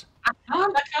arsed.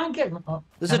 I can't get...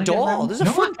 There's a door. There's a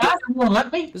front door. Won't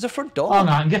let me. There's a front door. Oh,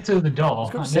 no, I can get through the door. I was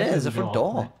going to say, there's a front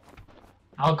door.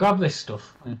 I'll grab this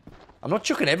stuff. Yeah. I'm not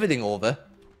chucking everything over.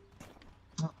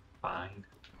 Fine.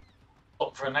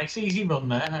 Up for a nice easy run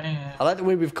there. Yeah. I like the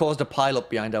way we've caused a pile up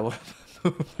behind our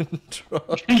moving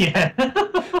truck. Yeah.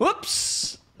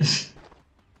 Whoops!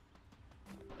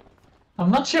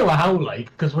 I'm not sure how late,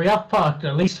 because we have parked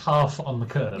at least half on the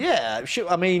curb. Yeah, sure.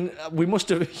 I mean, you must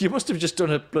have just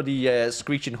done a bloody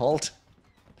screeching halt.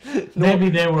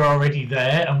 Maybe they were already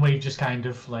there, and we just kind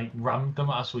of like rammed them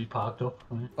as we parked up.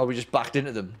 Right? Or we just backed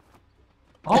into them.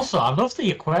 Also, I love the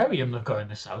aquarium they've got in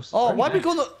this house. Oh, why we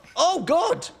go the... Oh,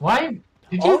 God! Why?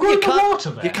 Did you go in the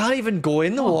water there? You can't even go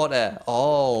in the water.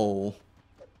 Oh.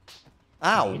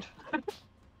 Ow.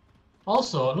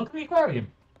 Also, look at the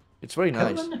aquarium. It's very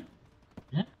nice.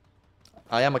 Yeah.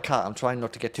 I am a cat. I'm trying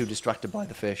not to get too distracted by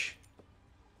the fish.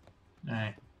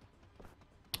 Right.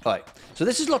 Right. So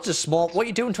this is lots of small... What are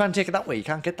you doing trying to take it that way? You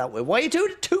can't get that way. Why are you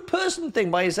doing a 2-person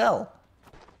thing by yourself?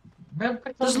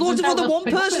 There's loads of other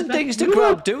 1-person things to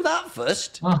grab. Do that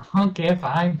first. Oh, okay,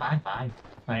 fine.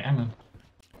 Right, hang on.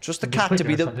 Trust the cat to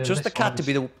be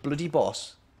the bloody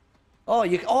boss. Oh,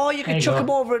 you can chuck him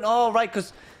over and right,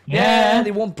 because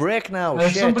they won't break now.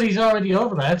 Shit. Somebody's already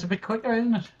over there. It's a bit quicker,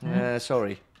 isn't it? Yeah,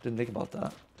 sorry, didn't think about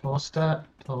that. Forster.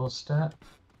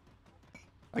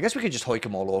 I guess we could just hike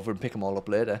them all over and pick them all up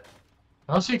later.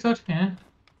 Also, you could, yeah.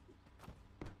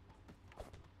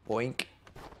 Boink.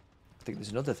 I think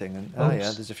there's another thing. Oh yeah,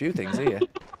 there's a few things here.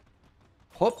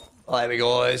 Whoop. Oh, there we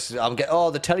go.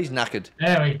 The telly's knackered.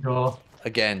 There we go.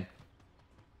 Again.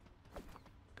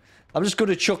 I'm just going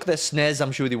to chuck their snares.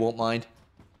 I'm sure they won't mind.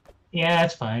 Yeah,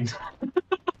 it's fine.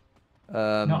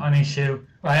 Not an issue.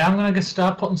 Right, I'm going to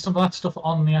start putting some of that stuff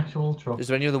on the actual truck. Is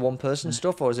there any other 1-person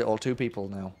stuff, or is it all 2 people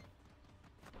now?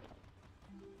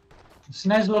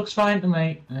 Snares looks fine to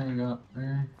me. There we go.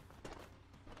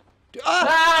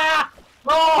 Ah!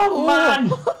 Oh,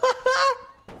 man!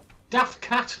 Daft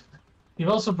cat. You've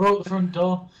also broke the front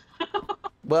door.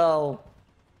 Well,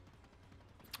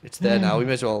 it's there now. We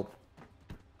may as well.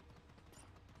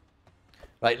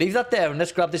 Right, leave that there and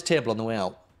let's grab this table on the way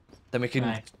out. Then we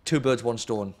can 2 birds, 1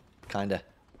 stone, kinda.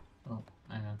 Oh,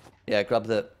 hang on. Yeah, grab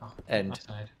the end.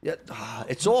 Yeah,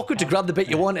 it's awkward to grab the bit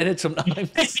you want in it sometimes.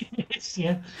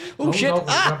 Yeah. Oh shit!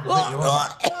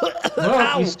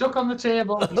 No, he's stuck on the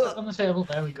table.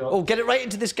 There we go. Oh, get it right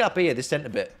into this gap here, this centre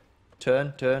bit.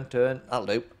 Turn. That'll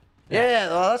do. Yeah,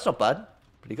 that's not bad.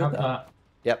 Pretty good. That.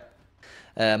 Yep.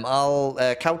 I'll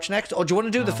couch next. Or do you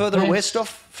want to do the further away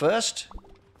stuff first?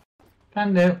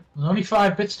 Can do. There's only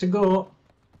 5 bits to go.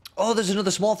 Oh, there's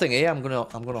another small thing here. I'm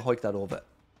gonna hike that over.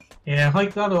 Yeah,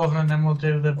 hike that over, and then we'll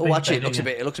do the. Oh, actually, it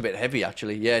looks a bit heavy.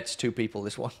 Actually, yeah, it's 2 people.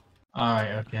 This one. All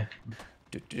right. Okay.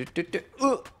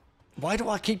 Why do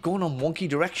I keep going on wonky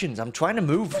directions? I'm trying to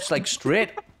move. It's like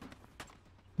straight.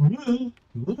 I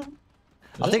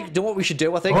think. Do you know what we should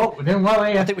do? I think. Oh, we're doing well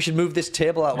here. I think we should move this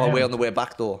table out of our way on the way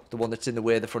back, though. The one that's in the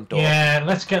way of the front door. Yeah,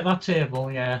 let's get that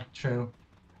table. Yeah, true.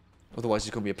 Otherwise,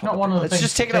 it's going to be a problem. Let's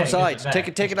just take it outside. Take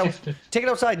it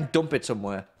outside and dump it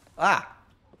somewhere.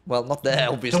 Well, not there,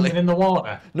 obviously. Dump it in the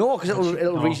water. No, because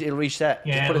it'll reset.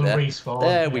 Yeah, it'll respawn.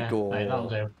 There we go. Right, that'll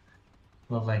do.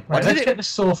 Lovely. Right, let's get the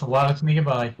sofa while it's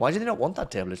nearby. Why do they not want that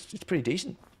table? It's pretty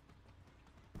decent.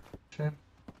 True.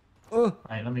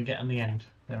 Right, let me get on the end.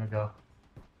 There we go.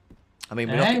 I mean,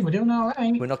 we're doing all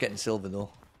right. We're not getting silver though.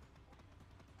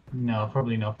 No,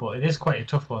 probably not. But it is quite a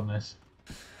tough one. This.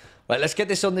 Right, let's get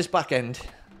this on this back end.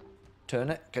 Turn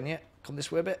it. Can you come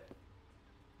this way a bit?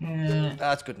 Yeah.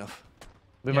 That's good enough.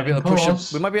 We might be able to push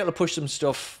some. We might be able to push some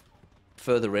stuff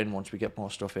further in once we get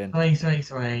more stuff in. Right.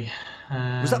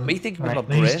 Was that me thinking about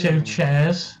these 2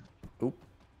 chairs? Oh.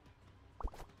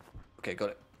 Okay,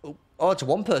 got it. Oh, it's a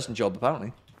 1-person job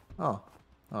apparently. Oh, all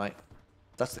right.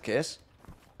 If that's the case.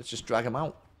 Let's just drag them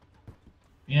out.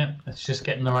 Yeah, it's just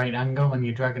getting the right angle when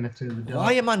you're dragging it through the door.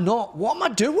 Why am I not? What am I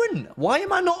doing? Why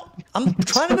am I not? I'm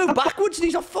trying to move backwards and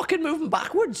he's not fucking moving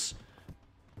backwards.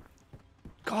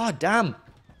 God damn.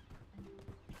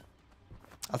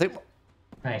 I think...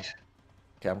 Right.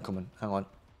 Okay, I'm coming. Hang on.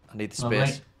 I need the All space.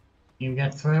 right. You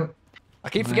get through. I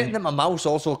keep forgetting that my mouse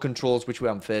also controls which way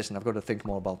I'm facing. I've got to think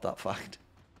more about that fact.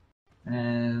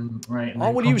 Right.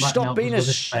 Oh, will you stop being a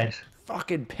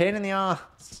fucking pain in the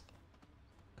ass?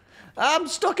 I'm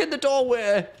stuck in the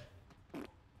doorway.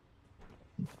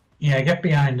 Yeah, get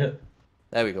behind it.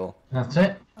 There we go. That's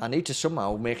it. I need to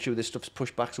somehow make sure this stuff's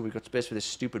pushed back so we've got space for this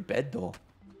stupid bed, though.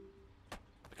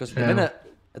 Because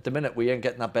at the minute, we ain't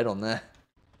getting that bed on there.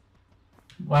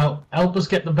 Well, help us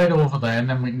get the bed over there, and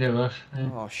then we can do it.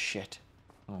 Oh shit!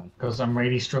 Because I'm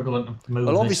really struggling to move.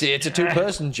 Well, obviously, it's a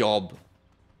two-person job.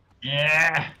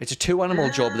 Yeah. It's a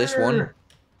two-animal job. This one.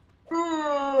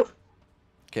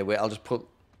 Okay, wait. I'll just put.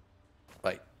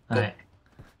 Right. Right.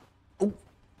 Oh.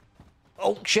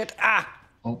 Oh shit! Ah.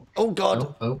 Oh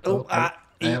god. Ah.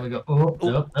 There we go.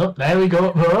 Oh, there we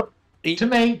go. Oh. To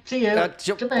me, to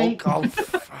you, to me. Oh,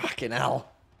 fucking hell.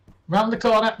 Round the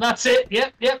corner. That's it.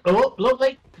 Yep. Oh,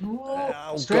 lovely.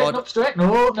 Oh, straighten up, straighten.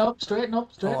 No, straighten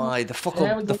up, straighten up. Oh, aye, the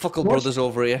Fuckle brothers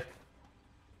over here.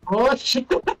 Oh,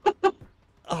 shit.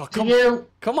 Oh,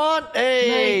 come on.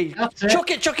 Hey. Chuck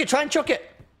it. Try and chuck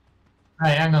it.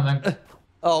 Right, hang on then.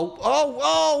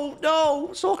 Oh,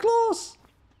 no. So close.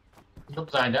 It's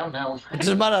upside down now. It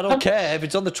doesn't matter. I don't care. If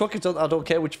it's on the truck, it's on. I don't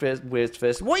care which way it's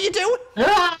facing. What are you doing?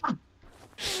 Ah!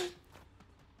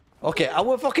 Okay,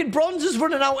 our fucking bronze is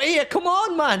running out here. Come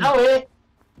on, man. Out here.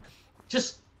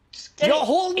 Just get You're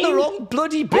holding the wrong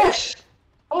bloody bit.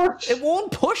 Push. It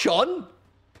won't push on.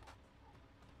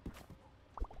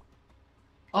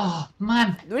 Oh,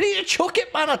 man. We need to chuck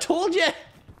it, man. I told you.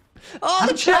 Oh,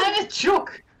 I'm trying to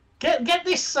chuck. Get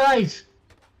this side.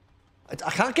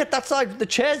 I can't get that side. The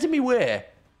chair's in my way.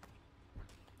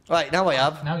 Right, now I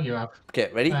have. Now you have.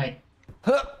 Okay, ready? Right.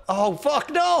 Oh,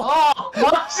 fuck, no! Oh,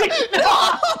 what's it? No!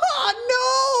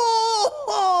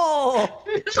 Oh, no!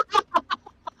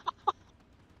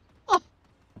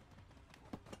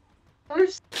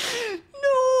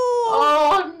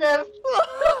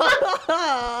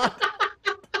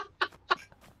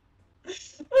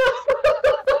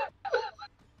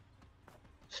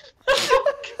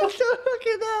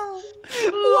 Fucking hell!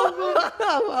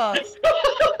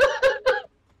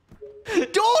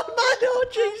 Don't, man! Oh,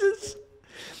 Jesus!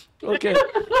 Okay.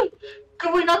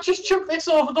 Can we not just chuck this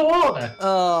over the water?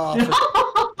 Oh,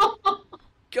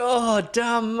 God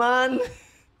damn, man!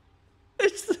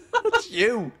 That's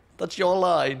you. That's your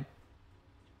line.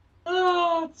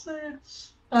 Oh,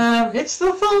 it's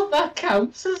the fault that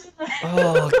counts, isn't it?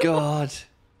 Oh, God.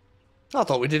 I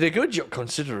thought we did a good job,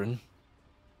 considering.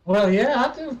 Well,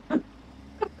 yeah, I do.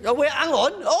 Oh, wait, hang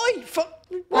on. Oi, fuck.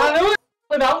 I know it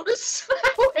without us.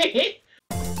 Wait.